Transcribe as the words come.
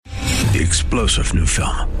The explosive new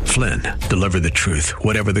film, Flynn, deliver the truth,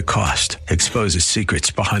 whatever the cost, exposes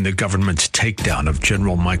secrets behind the government's takedown of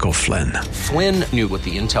General Michael Flynn. Flynn knew what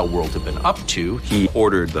the intel world had been up to. He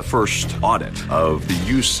ordered the first audit of the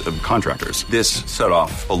use of contractors. This set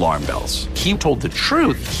off alarm bells. He told the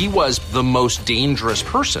truth. He was the most dangerous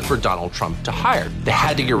person for Donald Trump to hire. They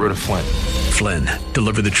had to get rid of Flynn. Flynn,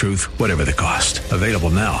 deliver the truth, whatever the cost. Available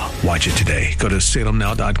now. Watch it today. Go to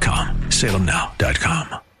salemnow.com.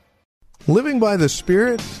 salemnow.com. Living by the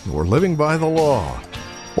Spirit or living by the law?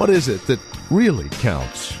 What is it that really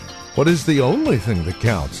counts? What is the only thing that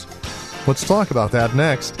counts? Let's talk about that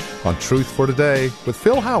next on Truth for Today with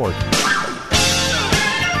Phil Howard.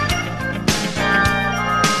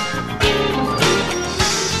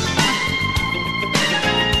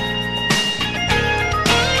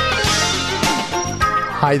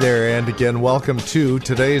 Hi there, and again, welcome to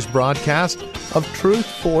today's broadcast of Truth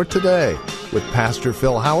for Today with Pastor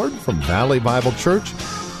Phil Howard from Valley Bible Church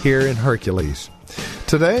here in Hercules.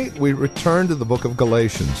 Today, we return to the book of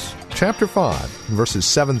Galatians, chapter 5, verses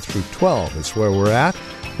 7 through 12 is where we're at.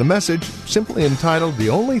 The message simply entitled, The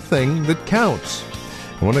Only Thing That Counts.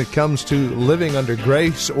 And when it comes to living under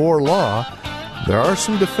grace or law, there are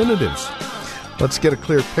some definitives. Let's get a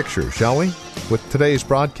clear picture, shall we? With today's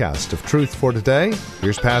broadcast of Truth for Today,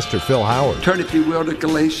 here's Pastor Phil Howard. Turn, if you will, to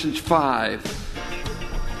Galatians 5.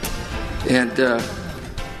 And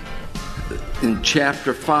in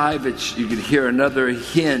chapter 5, you can hear another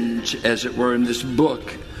hinge, as it were, in this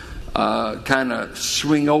book kind of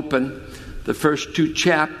swing open. The first two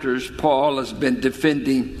chapters, Paul has been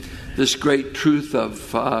defending this great truth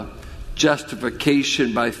of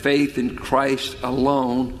justification by faith in Christ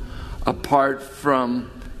alone, apart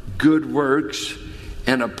from good works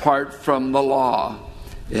and apart from the law.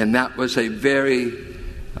 And that was a very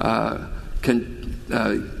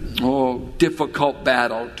difficult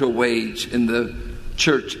battle to wage in the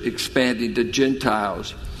church expanding to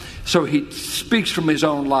Gentiles. So he speaks from his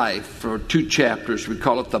own life for 2 chapters. We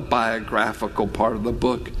call it the biographical part of the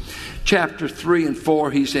book. Chapter 3 and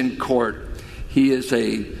 4, he's in court. He is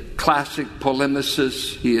a classic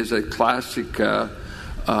polemicist. He is a classic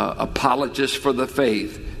apologist for the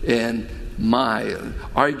faith. And my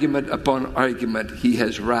argument upon argument, he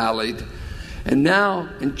has rallied. And now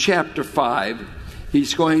in chapter 5,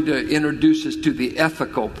 he's going to introduce us to the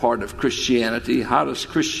ethical part of Christianity. How does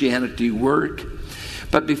Christianity work?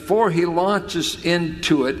 But before he launches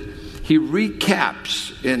into it, he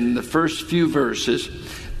recaps in the first few verses,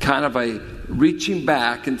 kind of a reaching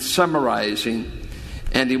back and summarizing.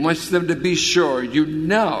 And he wants them to be sure, you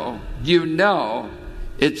know,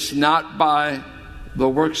 it's not by the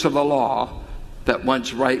works of the law that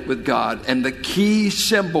one's right with God. And the key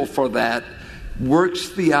symbol for that works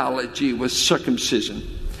theology was circumcision.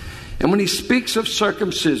 And when he speaks of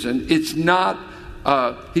circumcision, it's not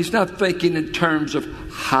he's not thinking in terms of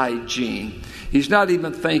hygiene. He's not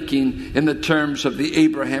even thinking in the terms of the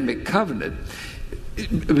Abrahamic covenant.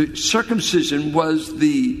 Circumcision was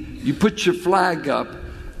you put your flag up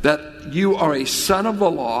that you are a son of the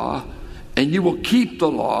law and you will keep the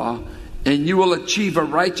law and you will achieve a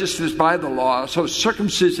righteousness by the law. So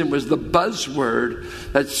circumcision was the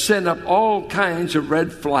buzzword that sent up all kinds of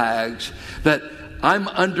red flags that I'm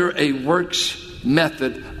under a works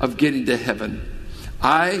method of getting to heaven.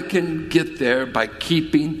 I can get there by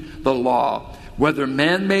keeping the law. Whether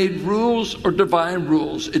man-made rules or divine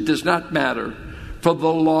rules, it does not matter. For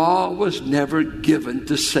the law was never given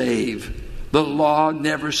to save. The law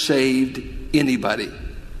never saved anybody.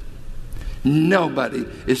 Nobody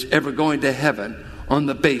is ever going to heaven on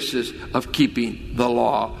the basis of keeping the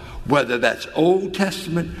law, whether that's Old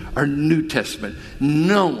Testament or New Testament.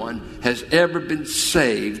 No one has ever been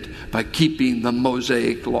saved by keeping the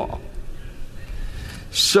Mosaic law.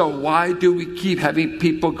 So why do we keep having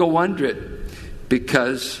people go under it?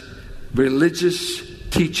 Because religious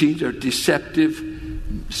teachings are deceptive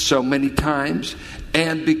so many times,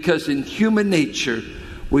 and because in human nature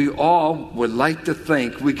we all would like to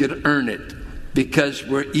think we could earn it because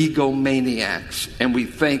we're egomaniacs and we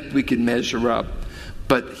think we can measure up.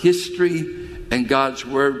 But history and God's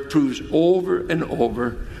Word proves over and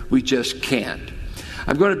over we just can't.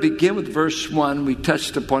 I'm going to begin with verse 1. We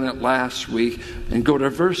touched upon it last week, and go to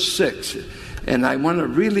verse 6. And I want to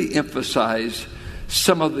really emphasize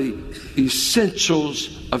some of the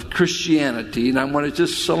essentials of Christianity, and I want to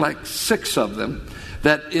just select 6 of them.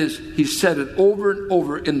 That is, he said it over and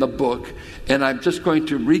over in the book, and I'm just going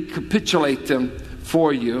to recapitulate them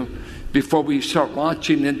for you before we start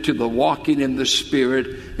launching into the walking in the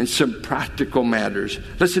Spirit and some practical matters.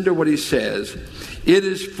 Listen to what he says. It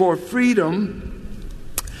is for freedom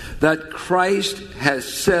that Christ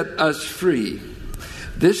has set us free.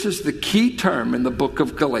 This is the key term in the book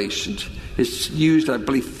of Galatians. It's used, I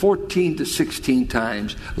believe, 14 to 16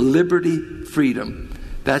 times. Liberty, freedom.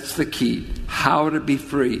 That's the key. How to be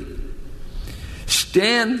free.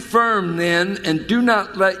 Stand firm then, and do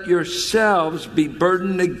not let yourselves be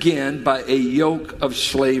burdened again by a yoke of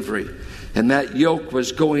slavery. And that yoke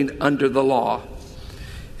was going under the law.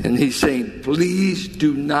 And he's saying, please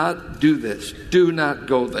do not do this. Do not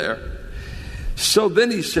go there. So then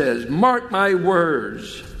he says, mark my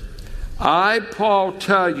words. I, Paul,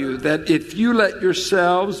 tell you that if you let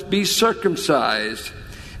yourselves be circumcised,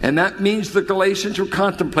 and that means the Galatians were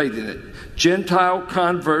contemplating it. Gentile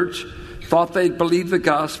converts thought they'd believe the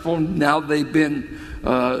gospel. Now they've been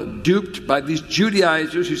duped by these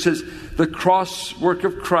Judaizers who says the cross work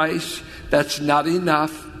of Christ, that's not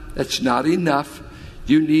enough. That's not enough.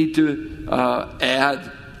 You need to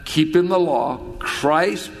add keeping the law,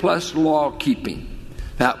 Christ plus law keeping.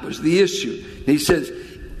 That was the issue. And he says,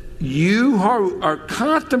 you are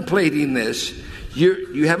contemplating this.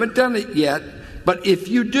 You haven't done it yet, but if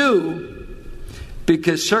you do,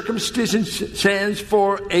 because circumcision stands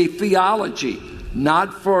for a theology,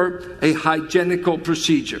 not for a hygienical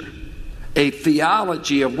procedure, a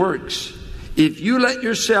theology of works. If you let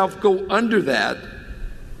yourself go under that,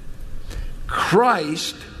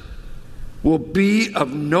 Christ will be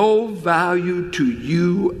of no value to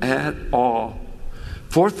you at all.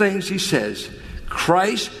 4 things he says.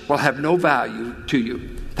 Christ will have no value to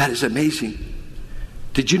you. That is amazing.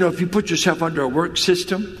 Did you know if you put yourself under a work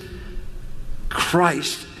system,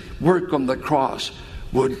 Christ's work on the cross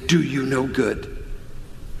will do you no good.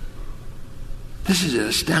 This is an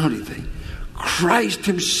astounding thing. Christ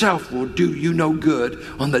himself will do you no good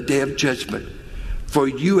on the day of judgment. For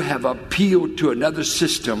you have appealed to another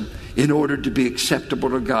system in order to be acceptable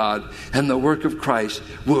to God, and the work of Christ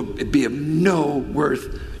will be of no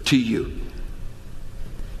worth to you,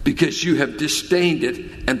 because you have disdained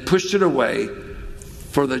it and pushed it away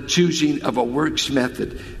for the choosing of a works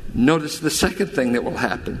method. Notice the second thing that will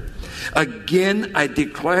happen. Again, I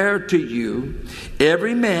declare to you,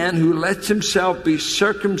 every man who lets himself be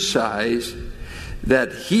circumcised,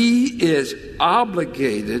 that he is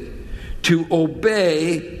obligated to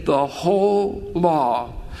obey the whole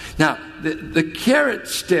law. Now, the carrot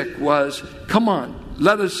stick was, come on,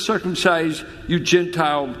 let us circumcise you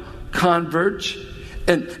Gentile converts,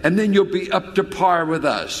 and then you'll be up to par with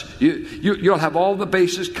us. You'll have all the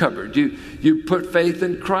bases covered. You put faith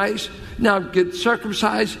in Christ, now get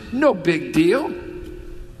circumcised, no big deal.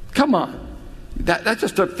 Come on. That's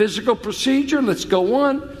just a physical procedure. Let's go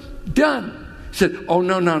on. Done. He said, oh,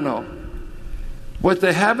 no. What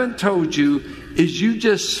they haven't told you is you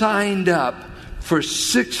just signed up for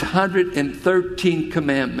 613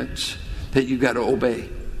 commandments that you got to obey.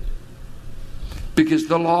 Because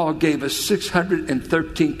the law gave us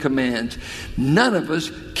 613 commands. None of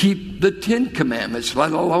us keep the 10 commandments,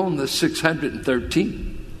 let alone the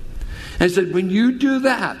 613. And he said, when you do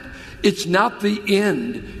that, it's not the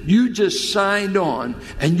end. You just signed on,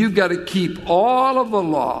 and you've got to keep all of the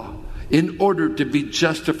law in order to be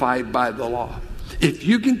justified by the law. If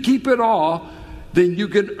you can keep it all, then you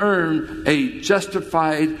can earn a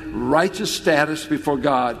justified, righteous status before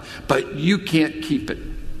God, but you can't keep it.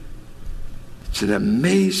 It's an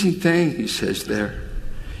amazing thing, he says there.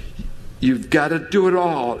 You've got to do it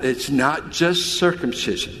all. It's not just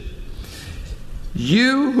circumcision.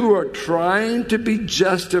 You who are trying to be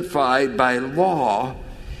justified by law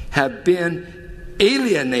have been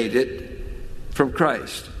alienated from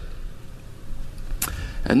Christ.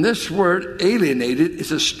 And this word alienated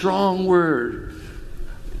is a strong word.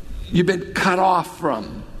 You've been cut off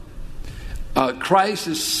from. Christ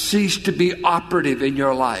has ceased to be operative in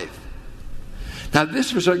your life. Now,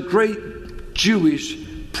 this was a great Jewish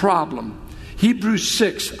problem. Hebrews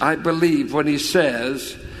 6, I believe, when he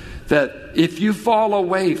says that if you fall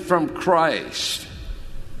away from Christ,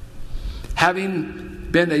 having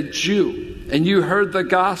been a Jew, and you heard the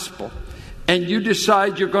gospel, and you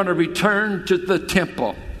decide you're going to return to the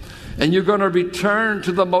temple, and you're going to return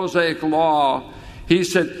to the Mosaic law, he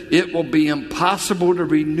said, it will be impossible to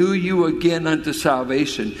renew you again unto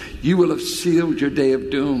salvation. You will have sealed your day of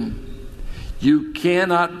doom. You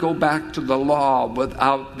cannot go back to the law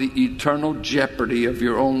without the eternal jeopardy of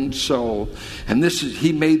your own soul. And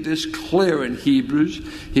he made this clear in Hebrews.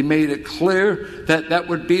 He made it clear that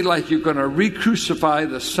would be like you're going to re-crucify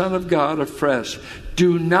the Son of God afresh.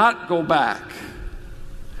 Do not go back.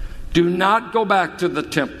 Do not go back to the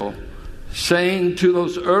temple. Saying to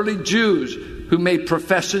those early Jews who made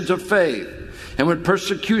professions of faith, and when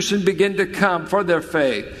persecution began to come for their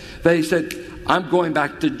faith, they said, I'm going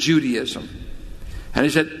back to Judaism. And he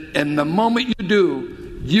said, and the moment you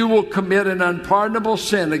do, you will commit an unpardonable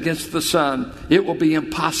sin against the Son. It will be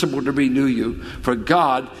impossible to renew you, for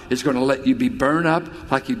God is going to let you be burned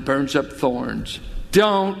up like he burns up thorns.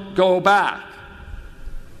 Don't go back.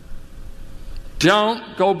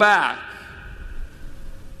 Don't go back.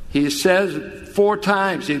 He says 4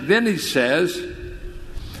 times, and then he says,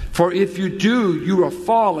 for if you do, you are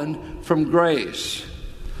fallen from grace.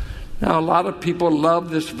 Now, a lot of people love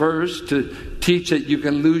this verse to teach that you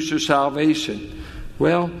can lose your salvation.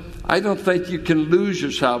 Well, I don't think you can lose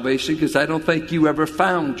your salvation because I don't think you ever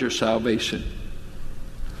found your salvation.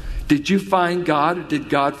 Did you find God or did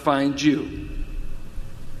God find you?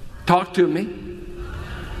 Talk to me.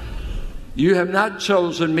 You have not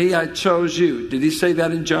chosen me, I chose you. Did he say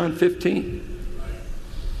that in John 15?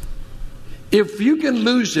 If you can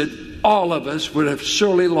lose it, all of us would have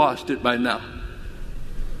surely lost it by now.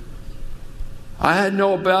 I had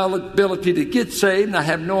no ability to get saved, and I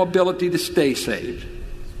have no ability to stay saved.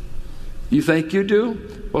 You think you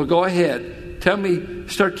do? Well, go ahead. Tell me,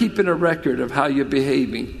 start keeping a record of how you're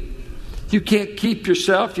behaving. You can't keep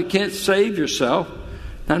yourself. You can't save yourself.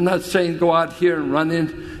 I'm not saying go out here and run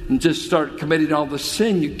in and just start committing all the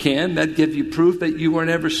sin you can. That'd give you proof that you were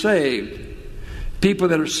never saved. People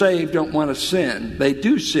that are saved don't want to sin. They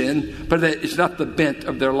do sin, but it's not the bent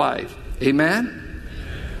of their life. Amen?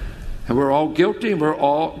 And we're all guilty and we're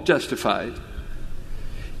all justified.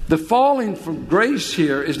 The falling from grace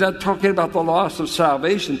here is not talking about the loss of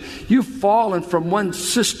salvation. You've fallen from one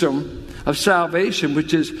system of salvation,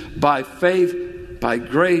 which is by faith, by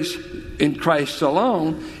grace, in Christ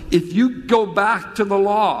alone. If you go back to the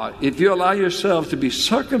law, if you allow yourselves to be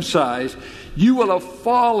circumcised, you will have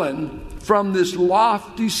fallen from this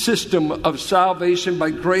lofty system of salvation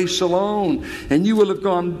by grace alone, and you will have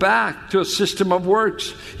gone back to a system of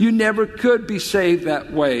works. You never could be saved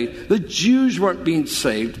that way. The Jews weren't being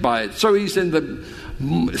saved by it. So he's in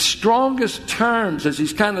the strongest terms as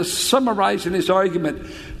he's kind of summarizing his argument.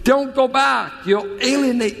 Don't go back. You'll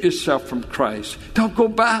alienate yourself from Christ. Don't go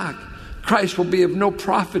back. Christ will be of no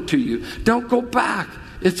profit to you. Don't go back.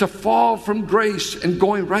 It's a fall from grace and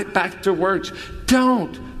going right back to works.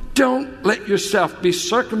 Don't let yourself be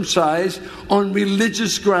circumcised on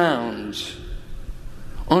religious grounds.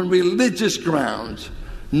 On religious grounds,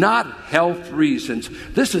 not health reasons.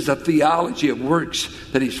 This is a theology of works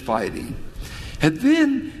that he's fighting. And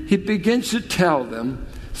then he begins to tell them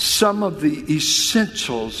some of the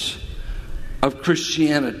essentials of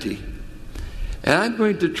Christianity. And I'm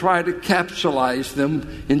going to try to capsulize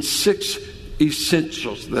them in 6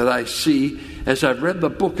 essentials that I see as I've read the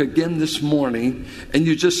book again this morning, and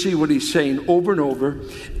you just see what he's saying over and over.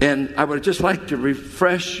 And I would just like to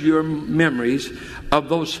refresh your memories of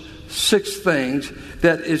those 6 things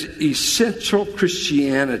that is essential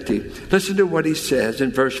Christianity. Listen to what he says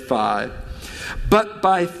in verse 5. But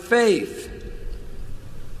by faith,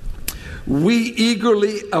 we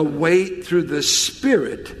eagerly await through the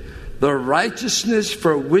Spirit the righteousness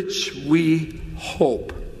for which we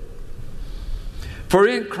hope. For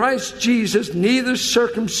in Christ Jesus, neither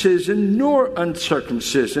circumcision nor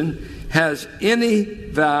uncircumcision has any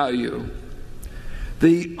value.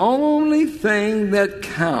 The only thing that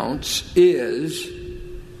counts is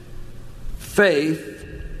faith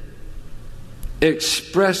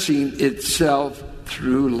expressing itself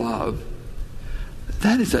through love.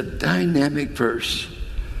 That is a dynamic verse.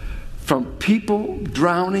 From people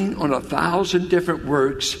drowning on 1,000 different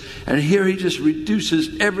works, and here he just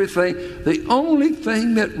reduces everything. The only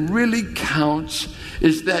thing that really counts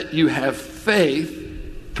is that you have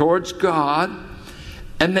faith towards God,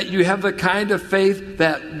 and that you have the kind of faith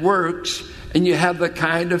that works, and you have the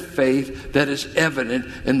kind of faith that is evident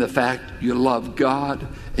in the fact you love God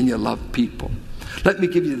and you love people. Let me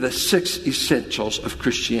give you the 6 essentials of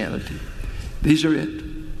Christianity. These are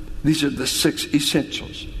it. These are the 6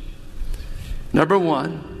 essentials. Number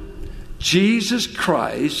 1, Jesus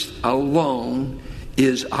Christ alone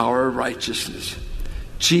is our righteousness.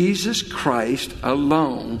 Jesus Christ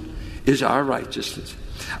alone is our righteousness.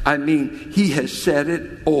 I mean, he has said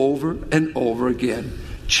it over and over again.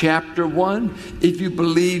 Chapter 1, if you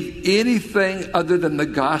believe anything other than the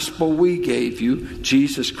gospel we gave you,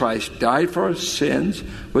 Jesus Christ died for our sins,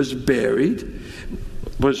 was buried,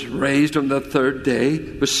 was raised on the 3rd day,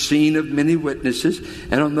 was seen of many witnesses,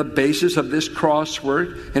 and on the basis of this cross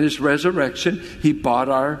work and his resurrection, he bought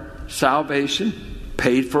our salvation,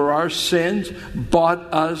 paid for our sins, bought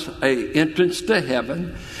us an entrance to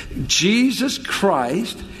heaven. Jesus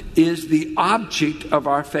Christ is the object of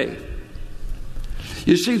our faith.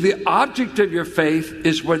 You see, the object of your faith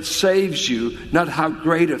is what saves you, not how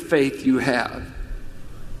great a faith you have.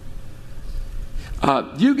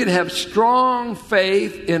 You can have strong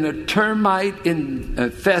faith in a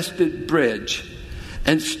termite-infested bridge.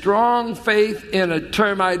 And strong faith in a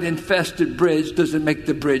termite-infested bridge doesn't make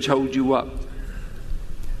the bridge hold you up.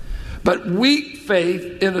 But weak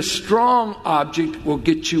faith in a strong object will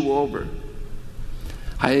get you over.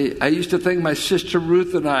 I used to think my sister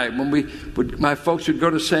Ruth and I, my folks would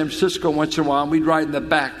go to San Francisco once in a while, and we'd ride in the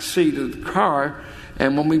back seat of the car,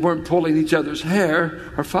 and when we weren't pulling each other's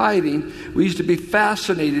hair or fighting, we used to be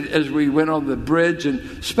fascinated as we went on the bridge, and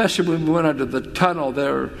especially when we went under the tunnel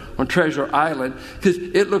there on Treasure Island, because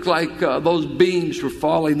it looked like those beams were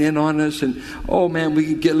falling in on us, and oh man,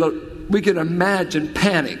 we could imagine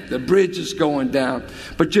panic. The bridge is going down.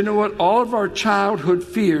 But you know what? All of our childhood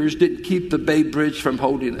fears didn't keep the Bay Bridge from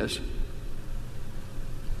holding us.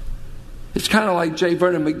 It's kind of like J.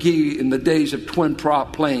 Vernon McGee in the days of twin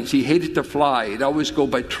prop planes. He hated to fly. He'd always go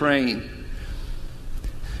by train.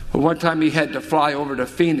 But one time he had to fly over to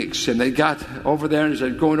Phoenix, and they got over there, and as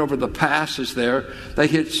they're going over the passes there, they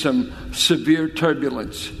hit some severe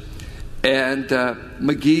turbulence. And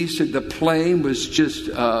McGee said the plane was just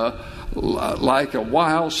like a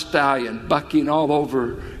wild stallion bucking all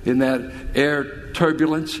over in that air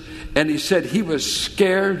turbulence. And he said he was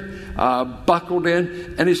scared, buckled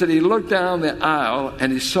in, and he said he looked down the aisle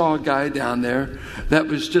and he saw a guy down there that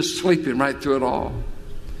was just sleeping right through it all.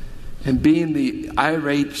 And being the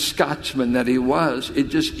irate Scotsman that he was, it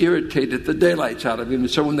just irritated the daylights out of him. And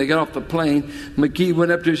so when they got off the plane, McGee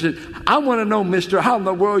went up to him and said, "I want to know, mister, how in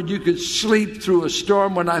the world you could sleep through a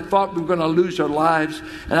storm when I thought we were going to lose our lives,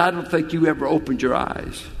 and I don't think you ever opened your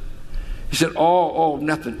eyes." He said, oh,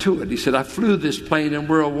 nothing to it. He said, "I flew this plane in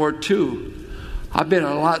World War II. I've been in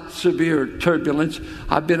a lot severe turbulence.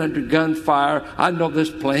 I've been under gunfire. I know this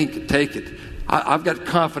plane can take it. I've got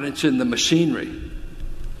confidence in the machinery.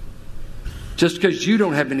 Just because you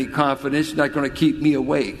don't have any confidence is not going to keep me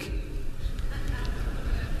awake."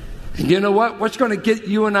 And you know what? What's going to get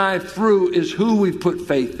you and I through is who we've put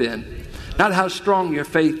faith in, not how strong your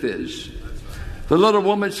faith is. The little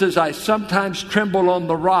woman says, "I sometimes tremble on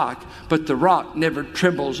the rock, but the rock never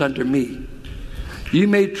trembles under me." You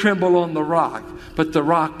may tremble on the rock, but the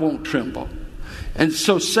rock won't tremble. And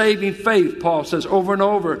so saving faith, Paul says over and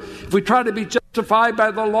over, if we try to be justified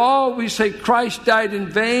by the law, we say Christ died in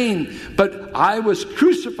vain. But I was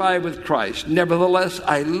crucified with Christ. Nevertheless,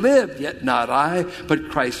 I live, yet not I, but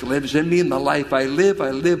Christ lives in me. In the life I live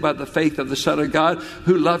by the faith of the Son of God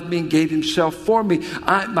who loved me and gave himself for me.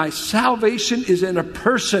 My salvation is in a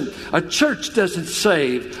person. A church doesn't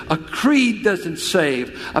save. A creed doesn't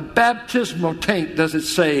save. A baptismal tank doesn't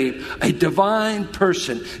save. A divine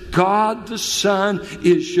person. God the Son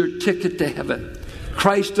is your ticket to heaven.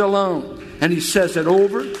 Christ alone. And he says it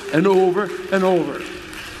over and over and over.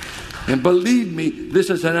 And believe me, this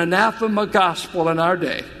is an anathema gospel in our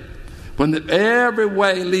day. When every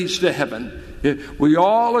way leads to heaven. We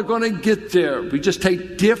all are going to get there. We just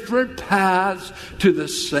take different paths to the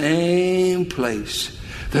same place.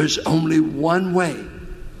 There's only one way.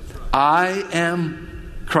 I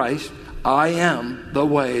am Christ. I am the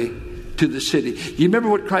way to the city. You remember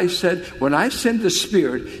what Christ said? When I send the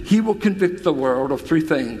Spirit, he will convict the world of three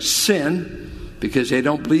things. Sin, because they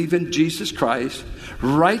don't believe in Jesus Christ.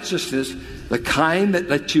 Righteousness, the kind that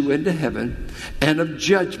lets you into heaven. And of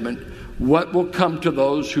judgment, what will come to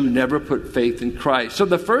those who never put faith in Christ. So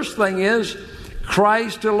the first thing is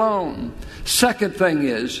Christ alone. Second thing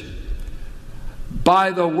is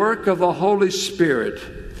by the work of the Holy Spirit.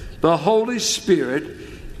 The Holy Spirit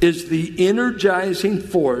is the energizing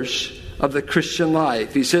force of the Christian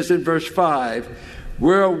life. He says in verse 5,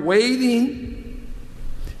 we're waiting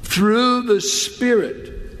through the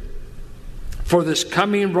Spirit for this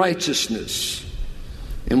coming righteousness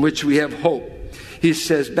in which we have hope. He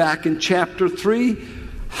says back in chapter 3,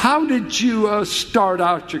 how did you start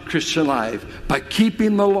out your Christian life? By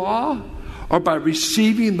keeping the law or by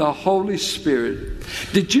receiving the Holy Spirit?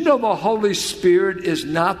 Did you know the Holy Spirit is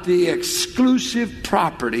not the exclusive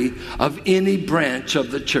property of any branch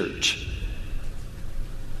of the church?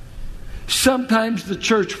 Sometimes the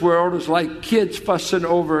church world is like kids fussing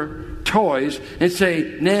over toys and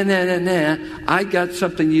say, nah, I got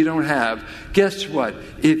something you don't have. Guess what?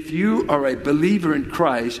 If you are a believer in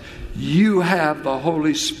Christ, you have the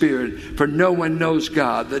Holy Spirit, for no one knows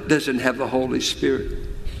God that doesn't have the Holy Spirit.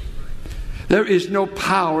 There is no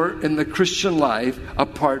power in the Christian life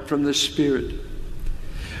apart from the Spirit.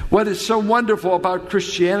 What is so wonderful about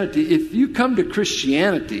Christianity, if you come to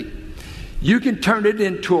Christianity, You can turn it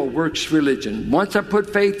into a works religion. Once I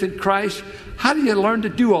put faith in Christ, how do you learn to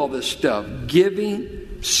do all this stuff?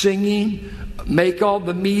 Giving, singing, make all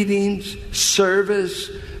the meetings, service.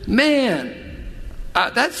 Man,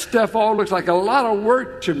 that stuff all looks like a lot of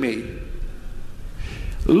work to me.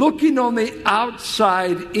 Looking on the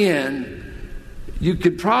outside in, you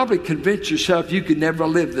could probably convince yourself you could never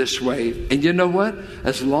live this way. And you know what?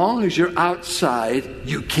 As long as you're outside,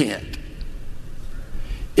 you can't.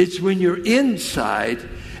 It's when you're inside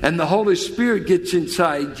and the Holy Spirit gets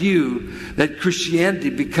inside you that Christianity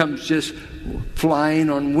becomes just flying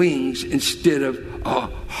on wings instead of a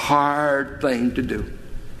hard thing to do.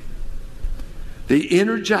 The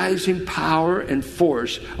energizing power and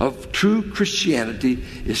force of true Christianity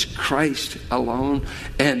is Christ alone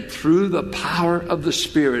and through the power of the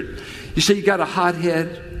Spirit. You say you got a hot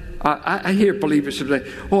head? I hear believers say,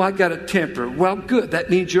 oh, I got a temper. Well, good. That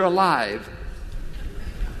means you're alive.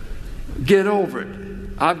 Get over it.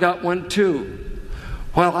 I've got one too.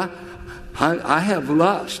 Well, I have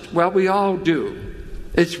lust. Well, we all do.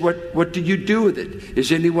 It's what do you do with it?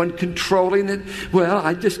 Is anyone controlling it? Well,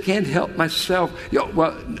 I just can't help myself.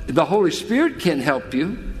 Well, the Holy Spirit can help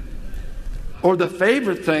you. Or the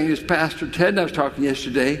favorite thing is Pastor Ted and I was talking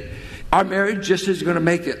yesterday, our marriage just isn't going to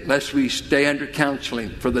make it unless we stay under counseling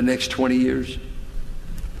for the next 20 years.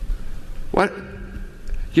 What?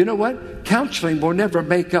 You know what? Counseling will never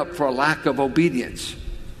make up for a lack of obedience.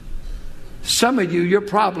 Some of you, your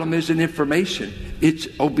problem isn't information. It's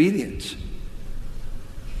obedience.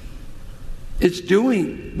 It's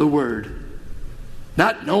doing the Word,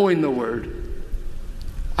 not knowing the Word.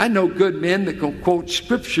 I know good men that can quote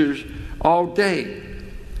scriptures all day.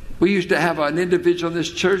 We used to have an individual in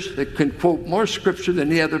this church that can quote more scripture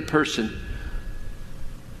than any other person,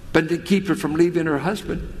 but to keep her from leaving her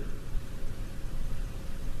husband.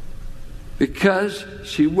 Because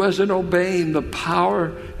she wasn't obeying the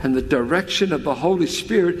power and the direction of the Holy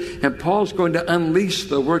Spirit. And Paul's going to unleash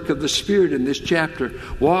the work of the Spirit in this chapter.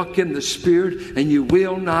 Walk in the Spirit and you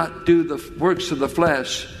will not do the works of the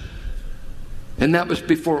flesh. And that was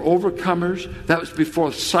before overcomers. That was before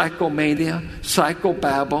psychomania,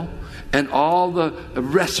 psychobabble, and all the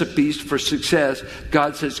recipes for success.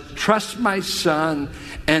 God says, trust my son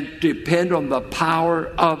and depend on the power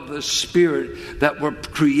of the Spirit that will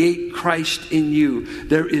create Christ in you.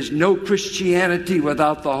 There is no Christianity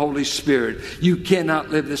without the Holy Spirit. You cannot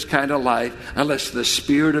live this kind of life unless the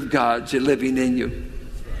Spirit of God's living in you.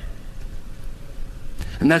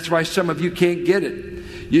 And that's why some of you can't get it.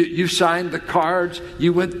 You signed the cards.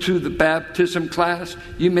 You went through the baptism class.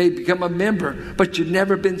 You may become a member, but you've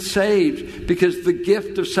never been saved because the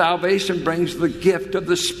gift of salvation brings the gift of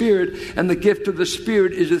the Spirit. And the gift of the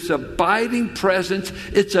Spirit is its abiding presence.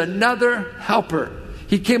 It's another helper.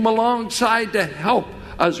 He came alongside to help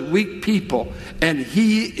us weak people. And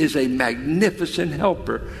He is a magnificent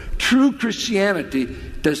helper. True Christianity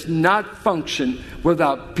does not function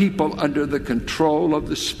without people under the control of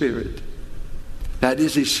the Spirit. That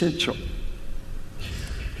is essential.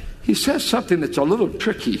 He says something that's a little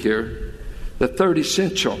tricky here. The third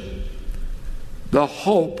essential. The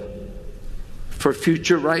hope for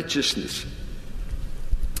future righteousness.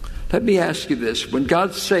 Let me ask you this. When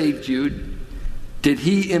God saved you, did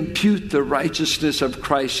He impute the righteousness of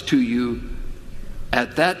Christ to you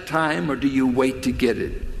at that time, or do you wait to get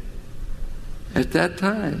it? At that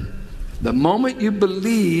time. The moment you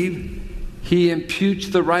believe, He imputes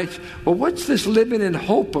the right. Well, what's this living in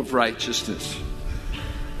hope of righteousness?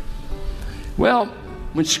 Well,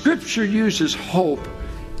 when Scripture uses hope,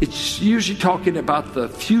 it's usually talking about the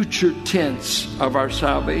future tense of our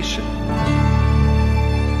salvation.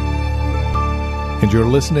 And you're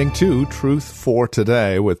listening to Truth for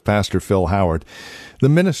Today with Pastor Phil Howard, the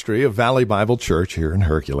ministry of Valley Bible Church here in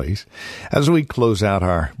Hercules. As we close out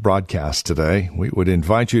our broadcast today, we would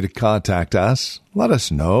invite you to contact us. Let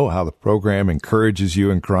us know how the program encourages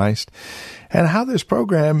you in Christ and how this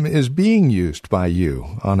program is being used by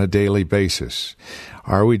you on a daily basis.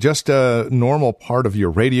 Are we just a normal part of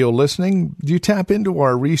your radio listening? Do you tap into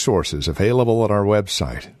our resources available at our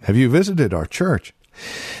website? Have you visited our church?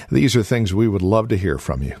 These are things we would love to hear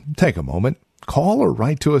from you. Take a moment, call or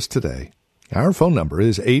write to us today. Our phone number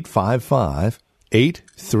is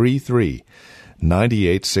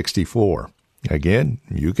 855-833-9864. Again,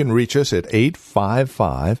 you can reach us at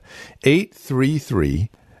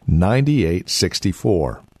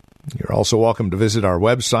 855-833-9864. You're also welcome to visit our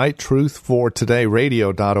website,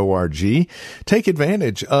 truthfortodayradio.org. Take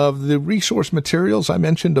advantage of the resource materials I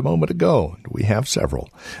mentioned a moment ago. We have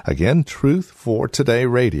several. Again,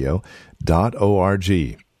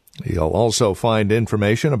 truthfortodayradio.org. You'll also find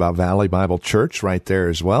information about Valley Bible Church right there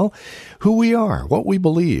as well, who we are, what we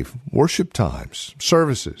believe, worship times,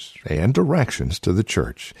 services, and directions to the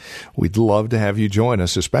church. We'd love to have you join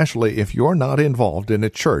us, especially if you're not involved in a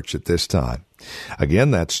church at this time.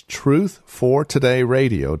 Again, that's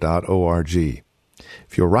truthfortodayradio.org.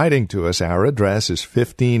 If you're writing to us, our address is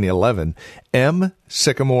 1511 M.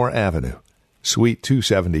 Sycamore Avenue, Suite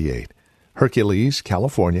 278. Hercules,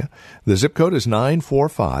 California. The zip code is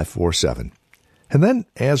 94547. And then,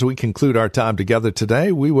 as we conclude our time together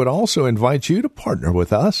today, we would also invite you to partner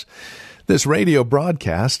with us. This radio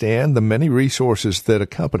broadcast and the many resources that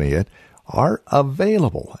accompany it are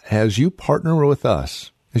available as you partner with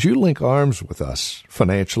us, as you link arms with us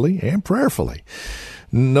financially and prayerfully.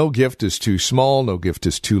 No gift is too small, no gift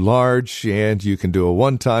is too large, and you can do a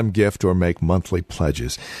one-time gift or make monthly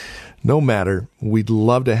pledges. No matter, we'd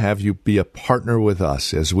love to have you be a partner with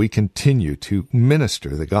us as we continue to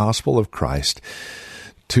minister the gospel of Christ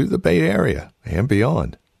to the Bay Area and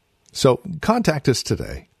beyond. So contact us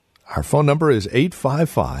today. Our phone number is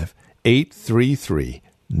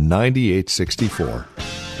 855-833-9864.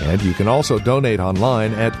 And you can also donate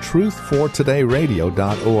online at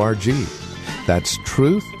truthfortodayradio.org. That's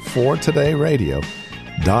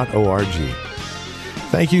truthfortodayradio.org.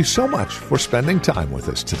 Thank you so much for spending time with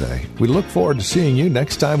us today. We look forward to seeing you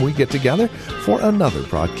next time we get together for another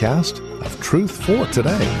broadcast of Truth for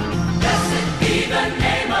Today. Blessed be the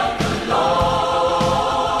name of the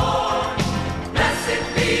Lord. Blessed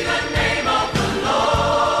be the name of the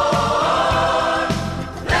Lord.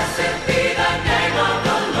 Blessed be the name of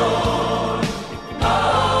the Lord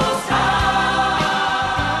Most High.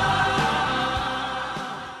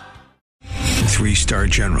 3-star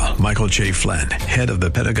General Michael J. Flynn, head of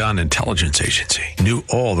the Pentagon Intelligence Agency, knew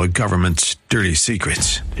all the government's dirty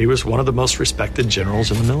secrets. He was one of the most respected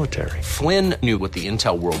generals in the military. Flynn knew what the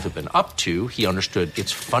intel world had been up to. He understood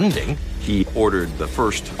its funding. He ordered the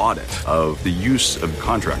first audit of the use of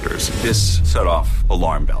contractors. This set off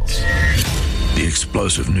alarm bells. The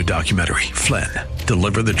explosive new documentary, Flynn,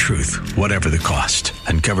 Deliver the Truth, Whatever the Cost,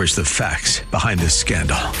 uncovers the facts behind this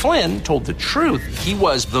scandal. Flynn told the truth. He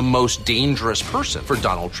was the most dangerous person for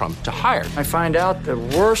Donald Trump to hire. I find out the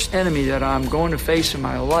worst enemy that I'm going to face in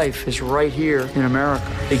my life is right here in America.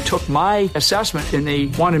 They took my assessment and they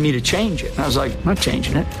wanted me to change it. And I was like, I'm not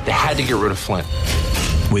changing it. They had to get rid of Flynn.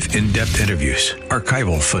 With in-depth interviews,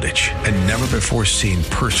 archival footage, and never-before-seen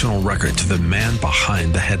personal records of the man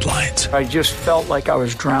behind the headlines. I just felt like I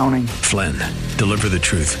was drowning. Flynn, Deliver the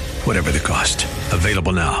Truth, Whatever the Cost.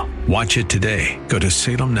 Available now. Watch it today. Go to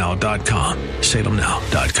salemnow.com.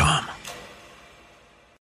 salemnow.com.